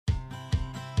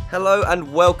Hello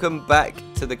and welcome back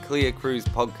to the Clear Cruise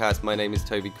podcast. My name is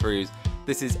Toby Cruz.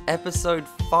 This is episode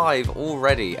 5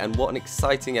 already, and what an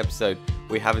exciting episode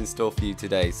we have in store for you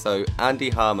today. So Andy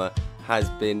Harmer has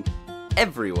been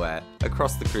everywhere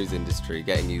across the cruise industry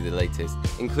getting you the latest,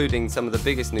 including some of the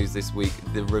biggest news this week,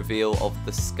 the reveal of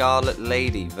the Scarlet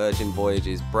Lady, Virgin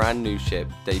Voyages' brand new ship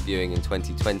debuting in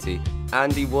 2020.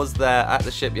 Andy was there at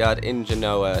the shipyard in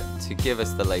Genoa to give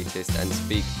us the latest and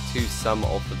speak to some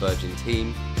of the Virgin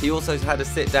team. He also had a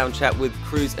sit-down chat with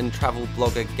cruise and travel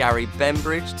blogger Gary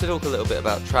Bembridge to talk a little bit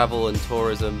about travel and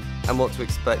tourism and what to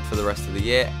expect for the rest of the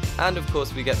year. And of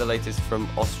course we get the latest from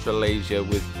Australasia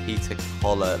with Peter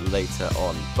Collar later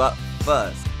on. But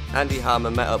first, Andy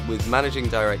Harmer met up with Managing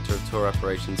Director of Tour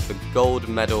Operations for Gold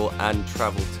Medal and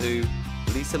Travel 2,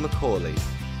 Lisa McCauley.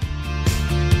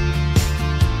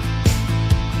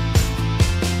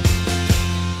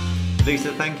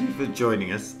 Lisa, thank you for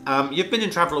joining us. You've been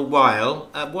in travel a while.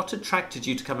 What attracted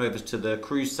you to come over to the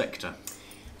cruise sector?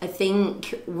 I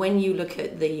think when you look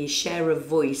at the share of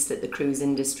voice that the cruise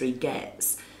industry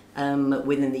gets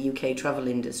within the UK travel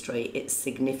industry, it's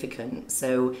significant.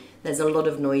 So there's a lot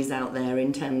of noise out there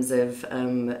in terms of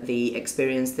the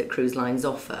experience that cruise lines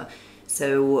offer.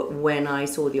 So when I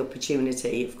saw the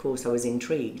opportunity, of course, I was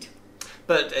intrigued.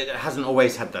 But it hasn't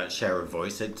always had that share of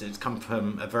voice. It's come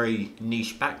from a very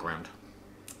niche background.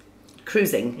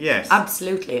 Cruising? Yes.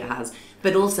 Absolutely it has.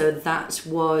 But also that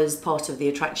was part of the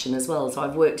attraction as well. So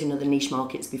I've worked in other niche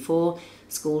markets before,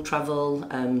 school travel,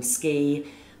 ski,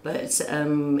 but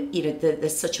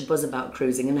there's such a buzz about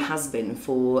cruising and has been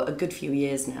for a good few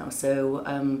years now.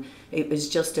 So it was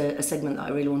just a segment that I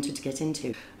really wanted to get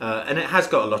into. And it has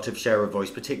got a lot of share of voice,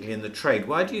 particularly in the trade.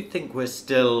 Why do you think we're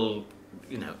still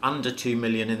under 2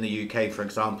 million in the UK, for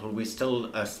example? We're still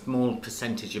a small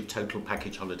percentage of total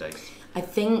package holidays. I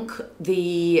think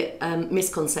the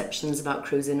misconceptions about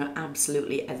cruising are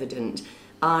absolutely evident.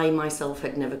 I myself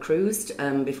had never cruised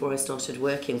before I started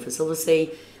working for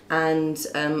Silversea, and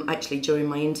actually during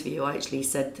my interview I actually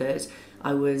said that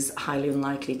I was highly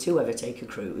unlikely to ever take a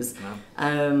cruise.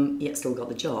 Wow. Yet still got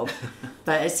the job.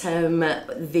 But some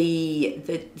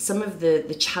of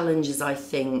the challenges I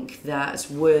think that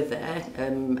were there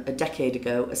a decade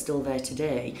ago are still there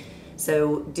today.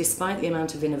 So despite the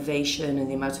amount of innovation and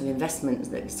the amount of investment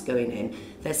that's going in,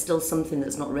 there's still something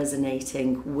that's not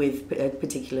resonating with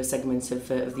particular segments of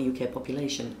the UK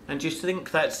population. And do you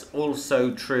think that's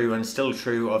also true and still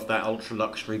true of that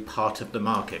ultra-luxury part of the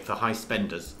market for high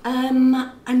spenders?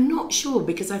 I'm not sure,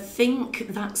 because I think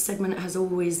that segment has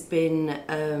always been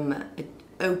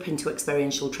open to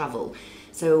experiential travel.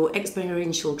 So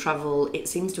experiential travel, it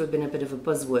seems to have been a bit of a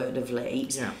buzzword of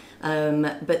late. Yeah.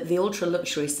 But the ultra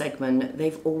luxury segment,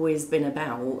 they've always been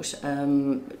about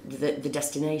the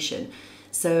destination.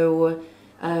 So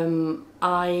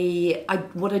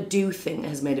what I do think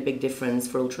has made a big difference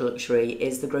for ultra luxury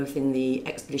is the growth in the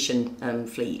expedition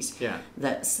fleet. Yeah.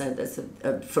 That's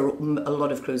for a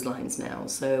lot of cruise lines now.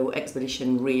 So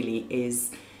expedition really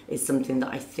is something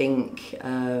that I think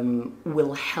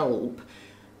will help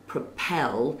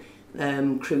propel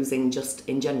cruising just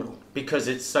in general. Because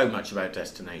it's so much about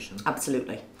destination.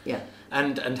 Absolutely, yeah.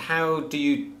 And how do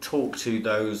you talk to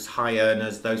those high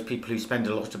earners, those people who spend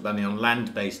a lot of money on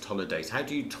land-based holidays? How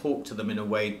do you talk to them in a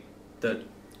way that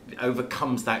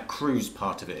overcomes that cruise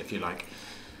part of it, if you like?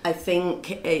 I think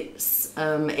it's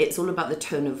all about the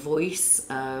tone of voice.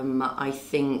 I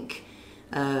think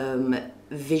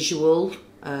visual.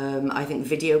 I think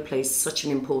video plays such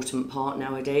an important part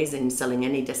nowadays in selling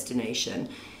any destination,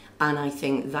 and I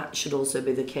think that should also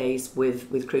be the case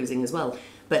with cruising as well,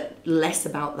 but less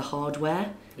about the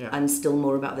hardware. Yeah. And still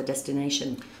more about the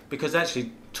destination. Because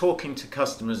actually talking to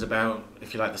customers about,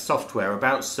 if you like, the software,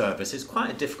 about service is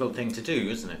quite a difficult thing to do,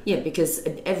 isn't it? Yeah, because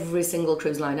every single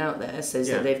cruise line out there says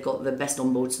that they've got the best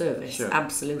onboard service. Sure.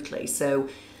 Absolutely. So.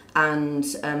 And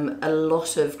a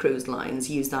lot of cruise lines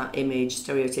use that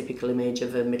stereotypical image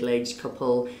of a middle-aged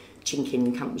couple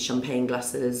chinking champagne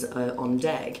glasses on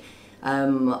deck.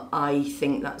 I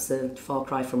think that's a far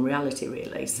cry from reality,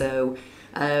 really. So,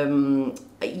 I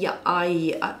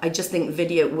just think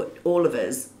video, all of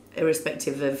us,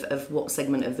 irrespective of what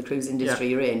segment of the cruise industry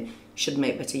you're in, should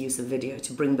make better use of video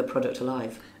to bring the product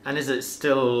alive. And is it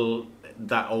still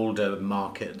that older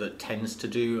market that tends to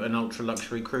do an ultra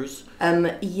luxury cruise?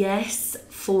 Yes,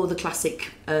 for the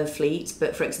classic fleet,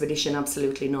 but for expedition,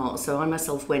 absolutely not. So I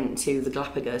myself went to the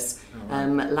Galapagos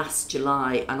last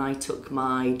July, and I took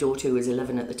my daughter, who was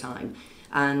 11 at the time,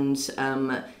 and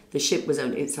the ship was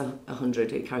only, it's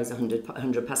 100, it carries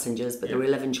 100 passengers, but there were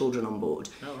 11 children on board,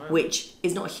 which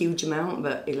is not a huge amount,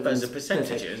 but 11 as a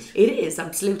percentage is. It is,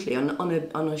 absolutely,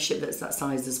 on a ship that's that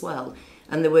size as well.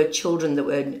 And there were children that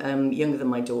were younger than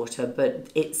my daughter, but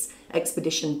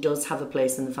expedition does have a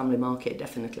place in the family market,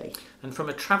 definitely. And from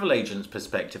a travel agent's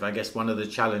perspective, I guess one of the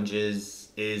challenges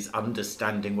is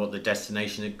understanding what the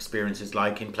destination experience is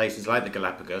like in places like the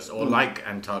Galapagos or like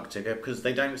Antarctica, because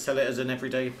they don't sell it as an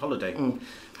everyday holiday.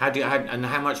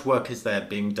 How much work is there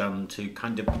being done to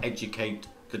kind of educate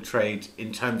the trade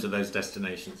in terms of those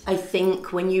destinations? I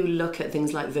think when you look at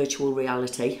things like virtual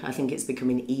reality, I think it's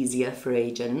becoming easier for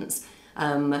agents.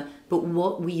 But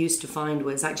what we used to find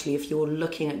was actually if you're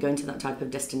looking at going to that type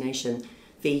of destination,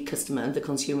 the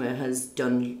consumer has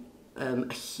done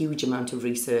a huge amount of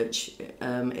research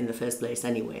in the first place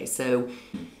anyway. So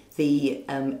the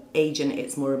agent,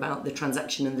 it's more about the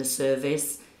transaction and the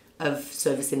service of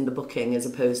servicing the booking as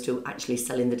opposed to actually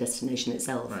selling the destination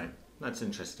itself. Right. That's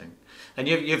interesting. And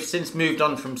you've since moved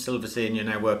on from Silversea and you're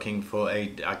now working for a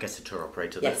tour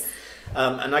operator there. Yes.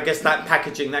 And I guess that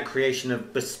packaging, that creation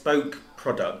of bespoke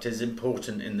product is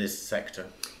important in this sector.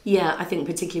 Yeah, I think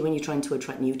particularly when you're trying to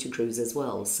attract new to cruise as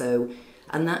well. So,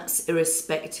 and that's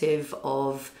irrespective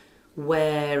of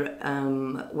where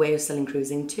you're selling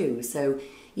cruising to. So,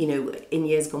 you know, in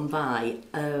years gone by,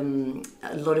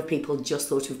 a lot of people just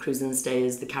thought of cruise and stay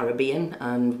as the Caribbean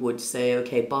and would say,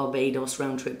 okay, Barbados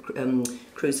round trip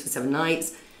cruise for 7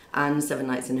 nights and 7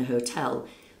 nights in a hotel.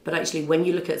 But actually, when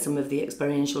you look at some of the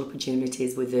experiential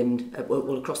opportunities within,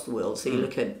 well, across the world, so you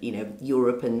look at, you know,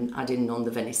 Europe and add in on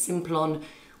the Venice Simplon,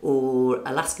 or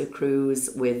Alaska cruise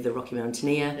with the Rocky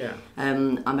Mountaineer. I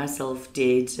myself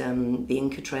did the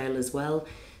Inca Trail as well.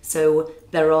 So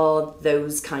there are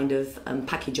those kind of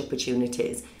package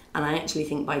opportunities. And I actually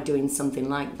think by doing something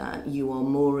like that, you are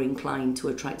more inclined to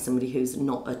attract somebody who's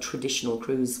not a traditional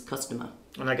cruise customer.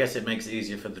 And I guess it makes it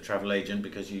easier for the travel agent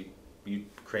because you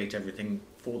create everything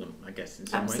for them, I guess, in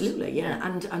some ways. Absolutely, yeah.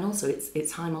 And also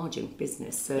it's high margin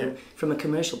business. So from a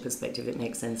commercial perspective, it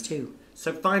makes sense too.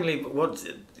 So finally,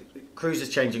 cruise is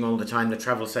changing all the time, the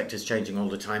travel sector is changing all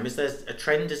the time. Is there a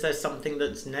trend, is there something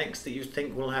that's next that you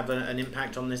think will have an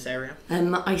impact on this area?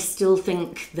 I still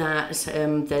think that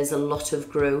there's a lot of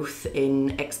growth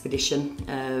in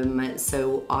expedition.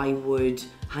 So I would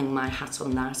hang my hat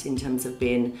on that in terms of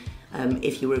being,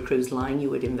 if you were a cruise line, you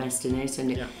would invest in it.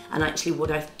 And actually what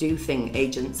I do think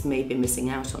agents may be missing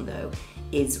out on though,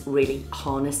 is really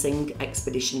harnessing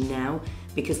expedition now,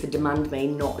 because the demand may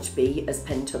not be as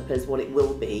pent up as what it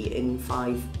will be in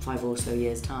five or so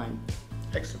years' time.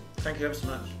 Excellent. Thank you ever so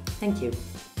much. Thank you.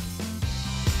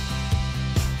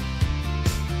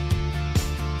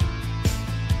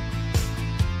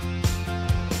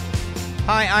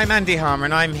 Hi, I'm Andy Harmer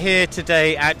and I'm here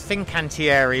today at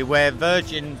Fincantieri, where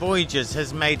Virgin Voyages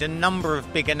has made a number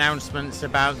of big announcements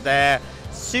about their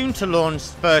soon-to-launch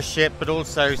first ship, but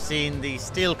also seen the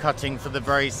steel cutting for the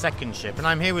very second ship. And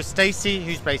I'm here with Stacey,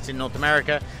 who's based in North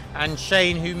America, and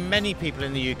Shane, who many people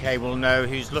in the UK will know,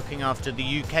 who's looking after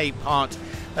the UK part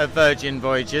of Virgin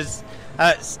Voyages.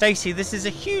 Stacey, this is a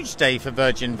huge day for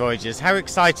Virgin Voyages. How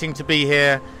exciting to be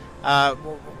here.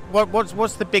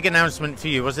 What's the big announcement for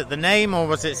you? Was it the name or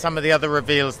was it some of the other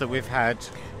reveals that we've had?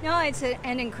 No, it's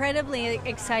an incredibly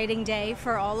exciting day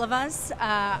for all of us.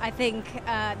 I think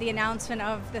the announcement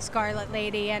of the Scarlet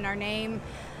Lady and our name,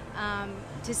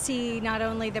 to see not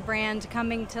only the brand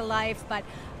coming to life, but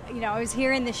you know, I was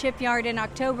here in the shipyard in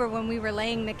October when we were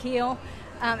laying the keel,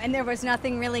 and there was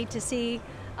nothing really to see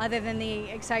other than the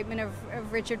excitement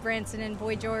of Richard Branson and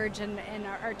Boy George and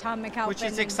our Tom McAlpin. Which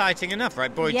is exciting enough,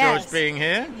 right? Boy George being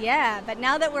here? Yeah, but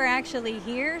now that we're actually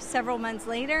here several months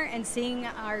later and seeing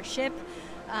our ship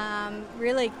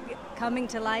really coming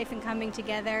to life and coming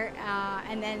together,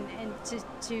 and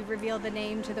to reveal the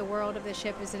name to the world of the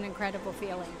ship is an incredible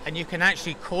feeling. And you can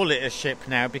actually call it a ship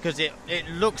now because it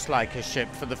looks like a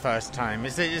ship for the first time.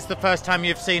 Is the first time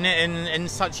you've seen it in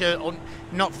such a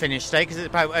not finished state, because it's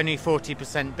about only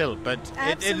 40% built, but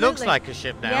it looks like a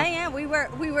ship now. Yeah, we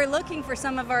were looking for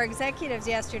some of our executives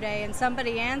yesterday, and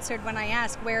somebody answered when I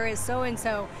asked, where is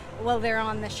so-and-so? Well, they're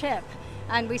on the ship.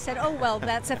 And we said, oh, well,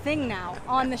 that's a thing now,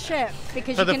 on the ship,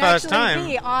 because you can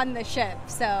actually be on the ship.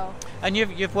 So. And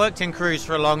you've worked in cruise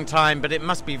for a long time, but it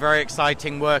must be very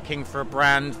exciting working for a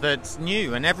brand that's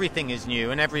new, and everything is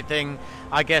new, and everything,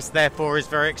 I guess, therefore, is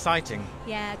very exciting.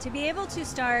 Yeah, to be able to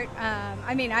start,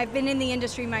 I mean, I've been in the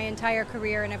industry my entire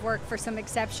career and I've worked for some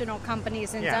exceptional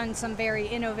companies and done some very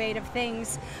innovative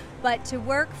things, but to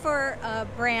work for a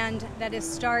brand that is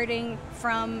starting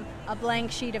from a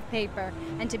blank sheet of paper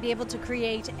and to be able to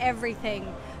create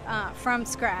everything from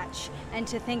scratch and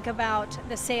to think about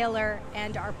the sailor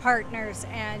and our partners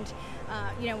and,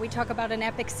 we talk about an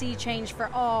epic sea change for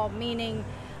all, meaning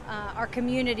our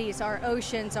communities, our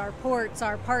oceans, our ports,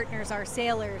 our partners, our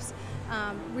sailors,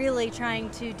 really trying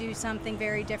to do something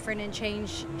very different and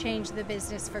change the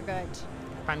business for good.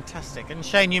 Fantastic. And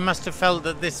Shane, you must have felt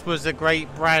that this was a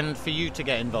great brand for you to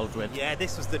get involved with. Yeah,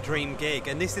 this was the dream gig,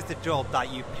 and this is the job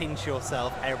that you pinch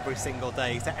yourself every single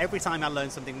day. So every time I learn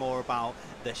something more about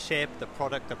the ship, the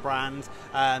product, the brand,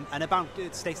 and about,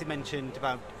 Stacey mentioned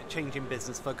about changing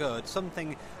business for good.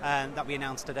 Something that we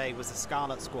announced today was the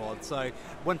Scarlet Squad. So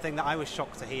one thing that I was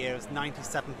shocked to hear is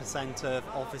 97% of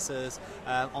officers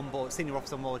on board, senior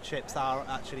officers on board ships are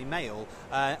actually male.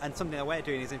 And something that we're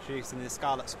doing is introducing the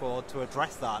Scarlet Squad to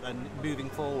address that. And moving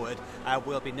forward,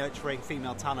 we'll be nurturing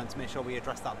female talent to make sure we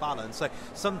address that balance. So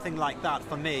something like that,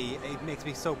 for me, it makes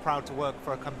me so proud to work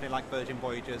for a company like Virgin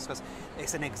Voyages, because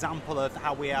it's an example of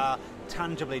how we are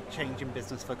tangibly changing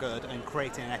business for good and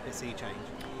creating an epic sea change.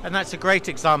 And that's a great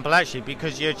example, actually,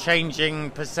 because you're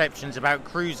changing perceptions about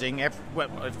cruising, it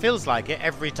feels like it,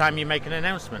 every time you make an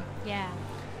announcement. Yeah.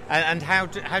 And how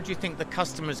do you think the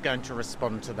customer's going to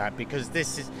respond to that? Because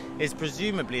this is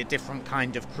presumably a different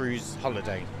kind of cruise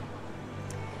holiday.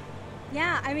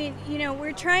 Yeah, I mean,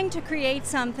 we're trying to create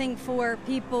something for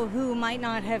people who might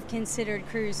not have considered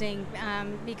cruising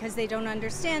because they don't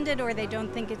understand it or they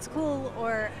don't think it's cool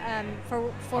or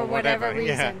for whatever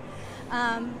reason.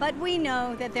 Yeah. But we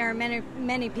know that there are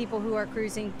many people who are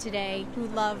cruising today who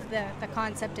love the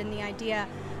concept and the idea,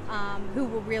 who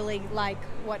will really like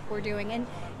what we're doing. And,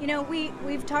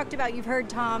 we've talked about, you've heard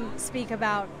Tom speak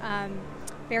about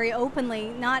very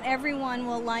openly, not everyone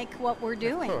will like what we're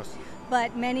doing. Of course.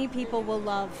 But many people will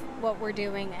love what we're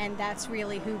doing, and that's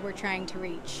really who we're trying to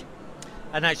reach.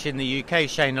 And actually in the UK,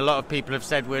 Shane, a lot of people have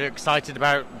said we're excited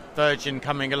about Virgin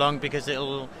coming along because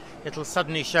it'll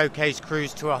suddenly showcase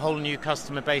cruise to a whole new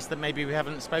customer base that maybe we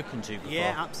haven't spoken to before.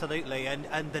 Yeah, absolutely,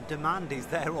 and the demand is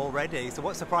there already. So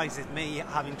what surprises me,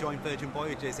 having joined Virgin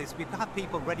Voyages, is we've had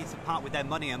people ready to part with their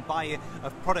money and buy a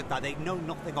product that they know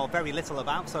nothing or very little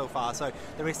about so far. So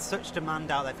there is such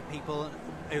demand out there for people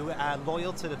who are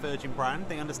loyal to the Virgin brand.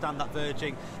 They understand that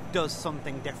Virgin does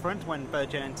something different when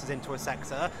Virgin enters into a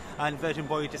sector, and Virgin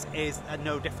Voyages is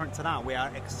no different to that. We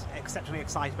are exceptionally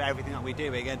excited about everything that we're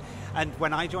doing, and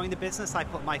when I joined the business, I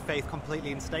put my faith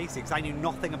completely in Stacey, because I knew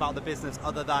nothing about the business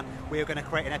other than we were going to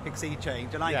create an epic sea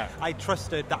change, and I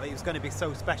trusted that it was going to be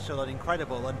so special and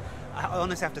incredible. And I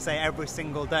honestly have to say, every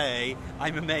single day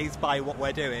I'm amazed by what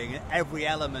we're doing. Every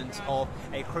element of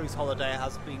a cruise holiday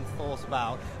has been thought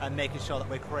about, and making sure that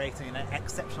we're creating an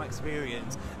exceptional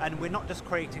experience. And we're not just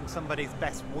creating somebody's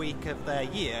best week of their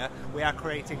year, we are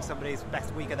creating somebody's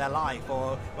best week of their life,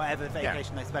 or whatever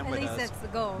vacation they spend with us. At least that's the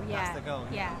goal, yeah. That's the goal.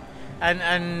 Yeah.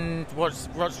 And what's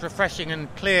refreshing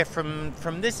and clear from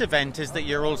this event is that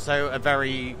you're also a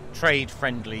very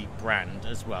trade-friendly brand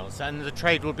as well. So, and the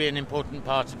trade will be an important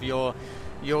part of your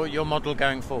model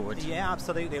going forward. Yeah,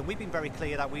 absolutely. And we've been very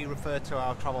clear that we refer to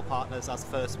our travel partners as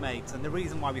first mates. And the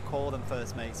reason why we call them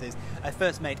first mates is a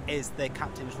first mate is the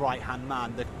captain's right-hand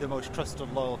man, the most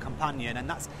trusted, loyal companion. And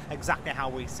that's exactly how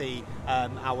we see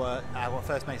our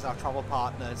first mates, our travel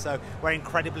partners. So we're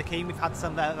incredibly keen. We've had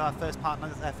some of our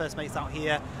first mates out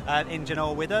here in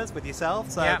Genoa with us, with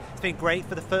yourself. So It's been great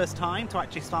for the first time to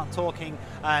actually start talking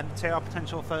to our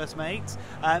potential first mates.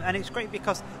 And it's great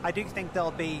because I do think there'll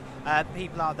be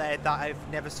people out there that have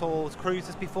never saw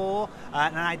cruises before,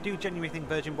 and I do genuinely think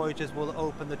Virgin Voyages will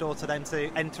open the door to them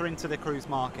to enter into the cruise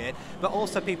market, but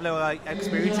also people who are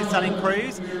experienced in selling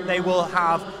cruise, they will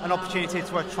have an opportunity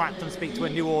to attract and speak to a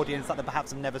new audience that they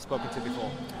perhaps have never spoken to before.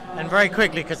 And very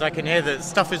quickly, because I can hear that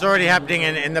stuff is already happening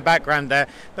in the background there,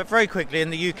 but very quickly, in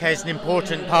the UK is an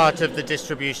important part of the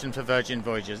distribution for Virgin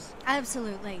Voyages.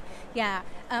 Absolutely, yeah.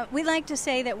 We like to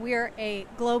say that we're a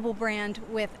global brand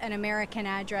with an American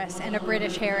address and a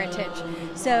British heritage.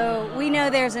 So we know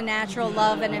there's a natural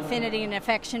love and affinity and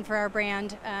affection for our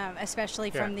brand,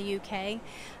 especially from the UK.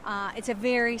 It's a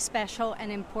very special and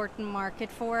important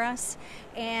market for us.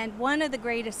 And one of the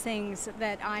greatest things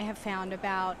that I have found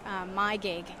about my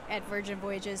gig at Virgin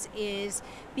Voyages is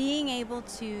being able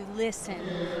to listen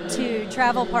to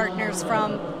travel partners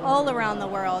from all around the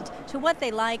world, to what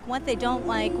they like, what they don't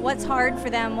like, what what's hard for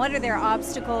them, what are their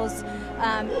obstacles,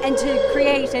 and to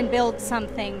create and build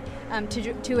something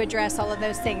to address all of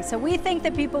those things. So we think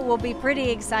that people will be pretty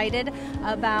excited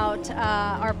about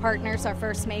our partners, our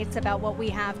First Mates, about what we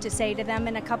have to say to them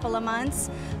in a couple of months.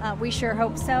 We sure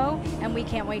hope so, and we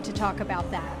can't wait to talk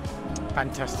about that.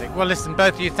 Fantastic. Well, listen,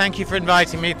 both of you, thank you for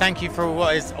inviting me. Thank you for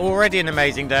what is already an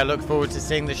amazing day. I look forward to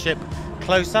seeing the ship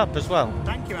close up as well.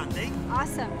 Thank you, Andy.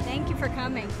 Awesome. Thank you for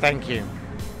coming. Thank you.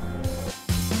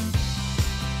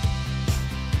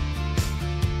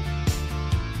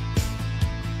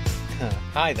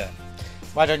 Hi there.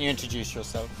 Why don't you introduce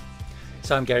yourself?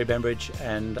 So I'm Gary Bembridge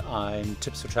and I'm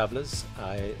Tips for Travellers.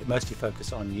 I mostly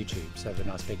focus on YouTube, so I have a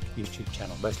nice big YouTube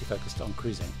channel, mostly focused on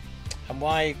cruising. And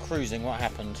why cruising? What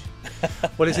happened?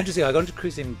 Well, it's interesting. I got into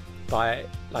cruising by,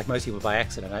 like most people, by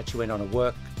accident. I actually went on a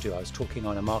work do. I was talking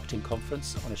on a marketing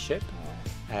conference on a ship,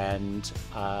 and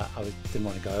didn't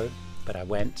want to go, but I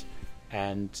went,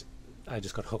 and I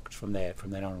just got hooked from there. From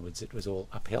then onwards, it was all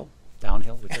uphill,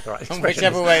 downhill, whichever the right expression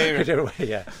Whichever way,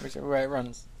 yeah. Whichever way it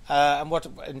runs. And what,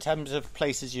 in terms of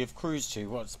places you've cruised to,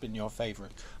 what's been your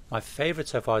favourite? My favourite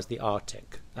so far is the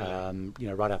Arctic,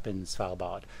 right up in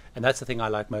Svalbard. And that's the thing I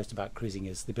like most about cruising,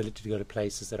 is the ability to go to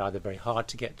places that are either very hard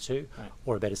to get to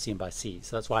or are better seen by sea.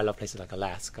 So that's why I love places like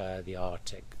Alaska, the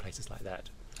Arctic, places like that.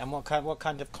 And what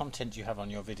kind of content do you have on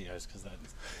your videos?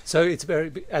 So it's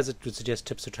very, as it would suggest,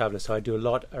 Tips for Travellers. So I do a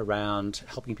lot around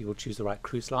helping people choose the right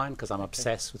cruise line, because I'm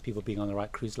obsessed with people being on the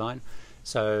right cruise line.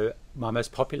 So my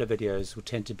most popular videos will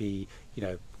tend to be,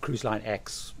 cruise line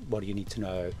X, what do you need to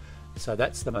know? So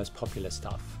that's the most popular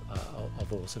stuff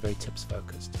of all, so very tips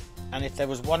focused. And if there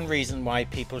was one reason why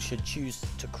people should choose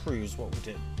to cruise, what would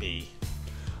it be?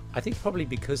 I think probably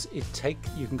because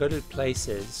you can go to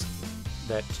places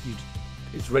that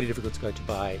it's really difficult to go to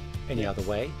by any other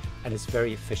way, and it's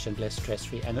very efficient, less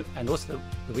stress-free, and also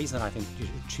the reason I think you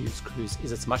should choose cruise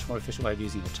is it's a much more efficient way of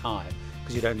using your time,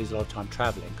 because you don't lose a lot of time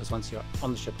traveling, because once you're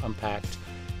on the ship unpacked,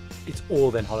 it's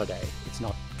all then holiday, it's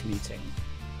not commuting.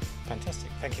 Fantastic.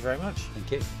 Thank you very much.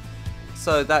 Thank you.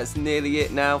 So that's nearly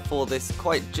it now for this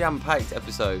quite jam-packed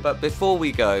episode. But before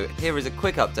we go, here is a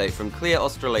quick update from Clear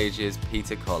Australasia's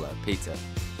Peter Collar. Peter.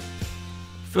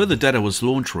 Further data was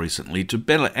launched recently to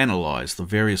better analyse the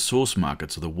various source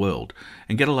markets of the world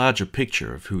and get a larger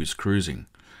picture of who is cruising.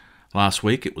 Last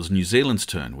week it was New Zealand's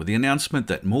turn, with the announcement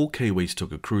that more Kiwis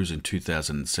took a cruise in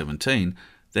 2017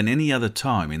 than any other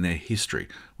time in their history,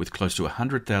 with close to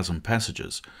 100,000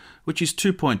 passengers, which is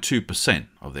 2.2%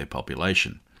 of their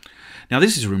population. Now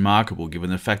this is remarkable given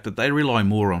the fact that they rely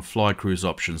more on fly cruise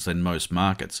options than most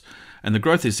markets, and the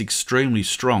growth is extremely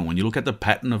strong when you look at the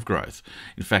pattern of growth.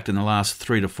 In fact, in the last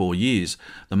 3 to 4 years,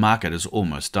 the market has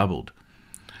almost doubled.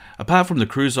 Apart from the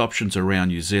cruise options around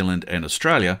New Zealand and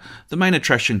Australia, the main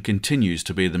attraction continues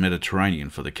to be the Mediterranean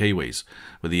for the Kiwis,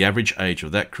 with the average age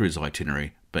of that cruise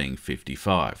itinerary being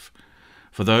 55.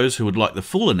 For those who would like the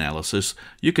full analysis,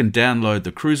 you can download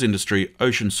the Cruise Industry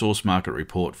Ocean Source Market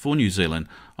Report for New Zealand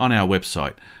on our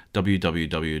website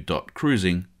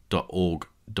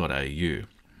www.cruising.org.au.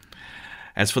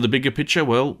 As for the bigger picture,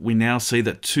 well, we now see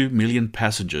that 2 million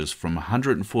passengers from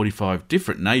 145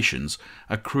 different nations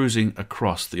are cruising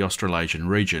across the Australasian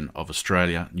region of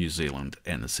Australia, New Zealand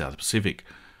and the South Pacific.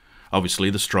 Obviously,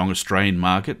 the strong Australian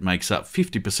market makes up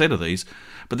 50% of these,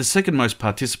 but the second most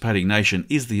participating nation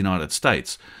is the United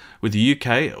States, with the UK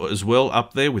as well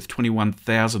up there with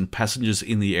 21,000 passengers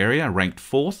in the area, ranked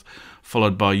 4th,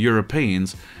 followed by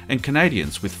Europeans and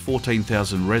Canadians with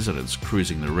 14,000 residents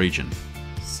cruising the region.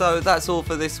 So that's all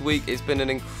for this week. It's been an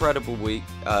incredible week.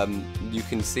 You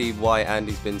can see why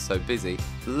Andy's been so busy.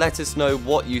 Let us know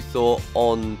what you thought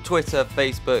on Twitter,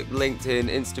 Facebook, LinkedIn,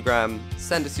 Instagram.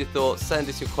 Send us your thoughts, send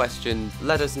us your questions.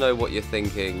 Let us know what you're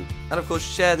thinking. And of course,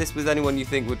 share this with anyone you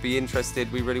think would be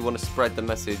interested. We really want to spread the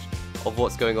message of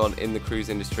what's going on in the cruise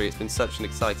industry. It's been such an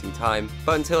exciting time.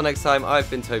 But until next time, I've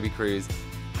been Toby Cruz.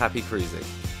 Happy cruising.